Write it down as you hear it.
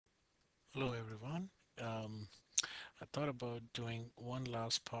Hello everyone. I thought about doing one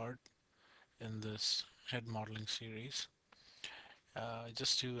last part in this head modeling series,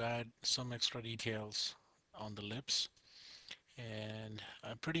 just to add some extra details on the lips. And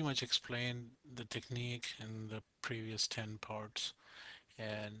I pretty much explained the technique in the previous 10 parts,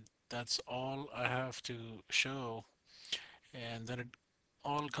 and that's all I have to show. And then it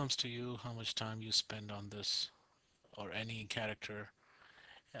all comes to you how much time you spend on this or any character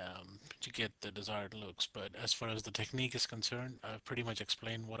to get the desired looks. But as far as the technique is concerned, I've pretty much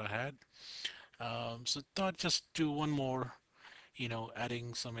explained what I had. So thought just do one more,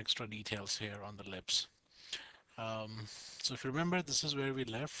 adding some extra details here on the lips. Um, so if you remember, this is where we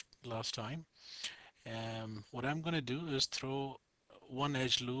left last time. What I'm going to do is throw one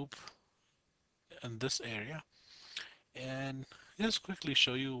edge loop in this area and just quickly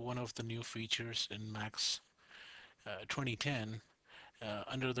show you one of the new features in Max 2010.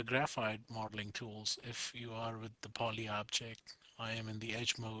 Under the graphite modeling tools, if you are with the poly object, I am in the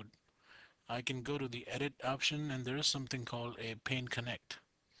edge mode. I can go to the edit option and there is something called a paint connect.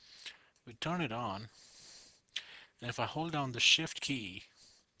 We turn it on, and if I hold down the shift key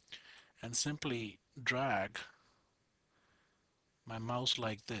and simply drag my mouse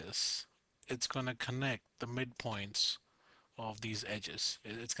like this, it's going to connect the midpoints of these edges.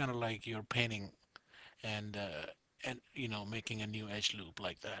 It's kind of like you're painting and making a new edge loop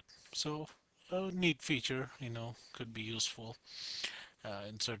like that. So a neat feature, could be useful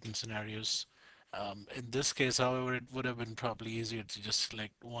in certain scenarios. In this case, however, it would have been probably easier to just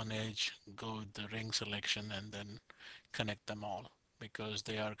select one edge, go with the ring selection, and then connect them all because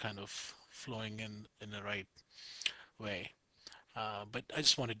they are kind of flowing in the right way. But I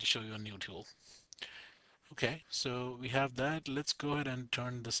just wanted to show you a new tool. Okay, so we have that. Let's go ahead and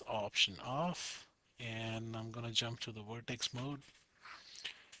turn this option off. And I'm going to jump to the vertex mode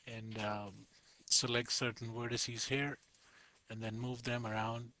and select certain vertices here and then move them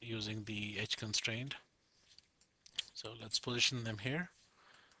around using the edge constraint. So let's position them here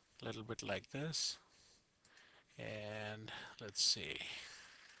a little bit like this. And let's see,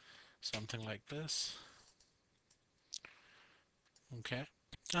 something like this. Okay.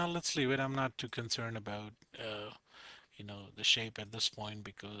 Now let's leave it. I'm not too concerned about the shape at this point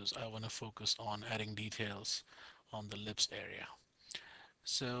because I want to focus on adding details on the lips area.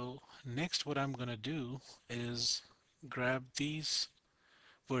 So next what I'm going to do is grab these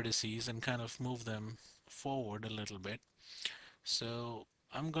vertices and kind of move them forward a little bit. So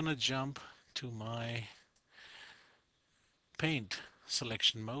I'm going to jump to my paint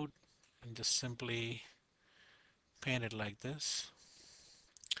selection mode and just simply paint it like this.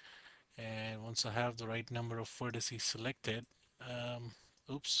 And once I have the right number of vertices selected, um,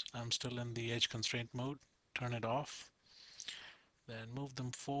 oops, I'm still in the edge constraint mode. Turn it off. Then move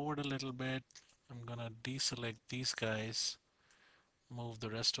them forward a little bit. I'm gonna deselect these guys, move the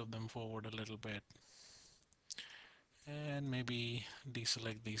rest of them forward a little bit, and maybe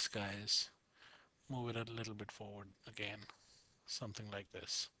deselect these guys, move it a little bit forward again, something like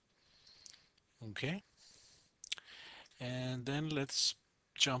this. Okay, and then let's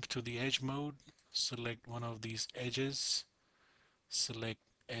jump to the edge mode, select one of these edges, select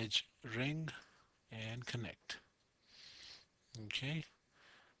edge ring, and connect. Okay,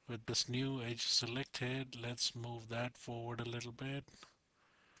 with this new edge selected, let's move that forward a little bit,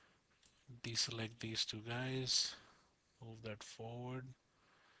 deselect these two guys, move that forward,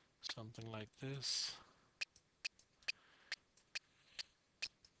 something like this.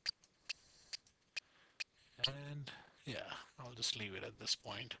 And yeah, I'll just leave it at this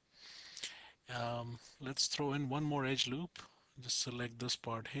point. Let's throw in one more edge loop. Just select this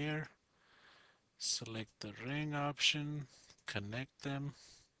part here, select the ring option, connect them,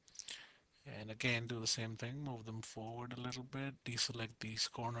 and again do the same thing, move them forward a little bit, deselect these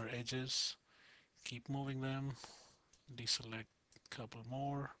corner edges, keep moving them, deselect a couple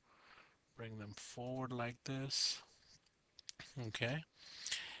more, bring them forward like this. Okay,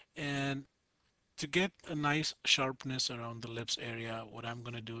 and to get a nice sharpness around the lips area, what I'm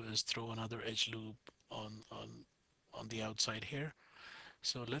going to do is throw another edge loop on the outside here.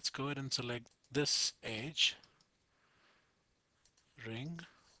 So let's go ahead and select this edge, ring,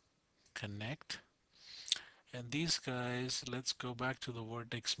 connect, and these guys, let's go back to the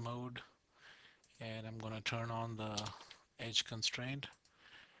vertex mode, and I'm going to turn on the edge constraint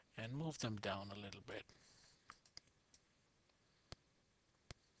and move them down a little bit.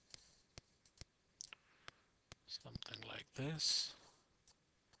 Something like this.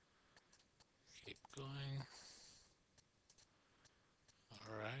 Keep going.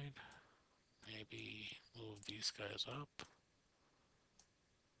 All right. Maybe move these guys up.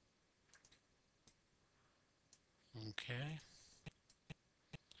 Okay.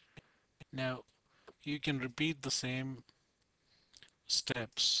 Now you can repeat the same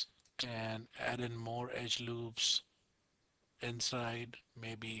steps and add in more edge loops inside,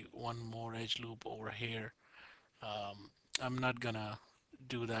 maybe one more edge loop over here. Um, I'm not gonna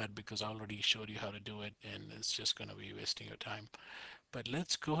do that because I already showed you how to do it and it's just gonna be wasting your time. But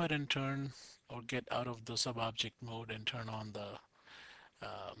let's go ahead and turn or get out of the sub-object mode and turn on the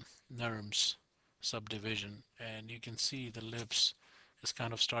NURMS subdivision, and you can see the lips is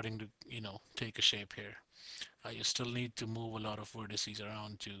kind of starting to, take a shape here. You still need to move a lot of vertices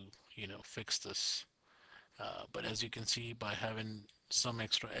around to, fix this. But as you can see, by having some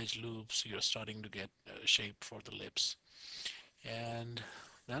extra edge loops, you're starting to get a shape for the lips. And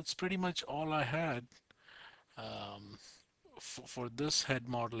that's pretty much all I had um, for this head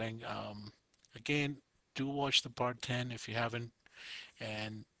modeling. Again, do watch the part 10 if you haven't,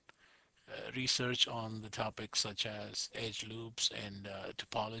 and research on the topics such as edge loops and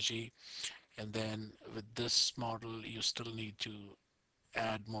topology. And then with this model, you still need to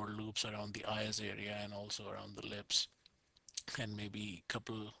add more loops around the eyes area and also around the lips, and maybe a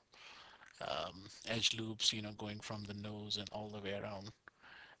couple edge loops, going from the nose and all the way around.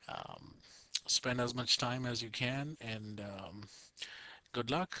 Um, Spend as much time as you can, and good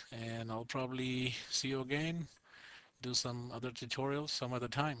luck. And I'll probably see you again, do some other tutorials some other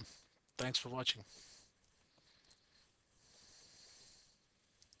time. Thanks for watching.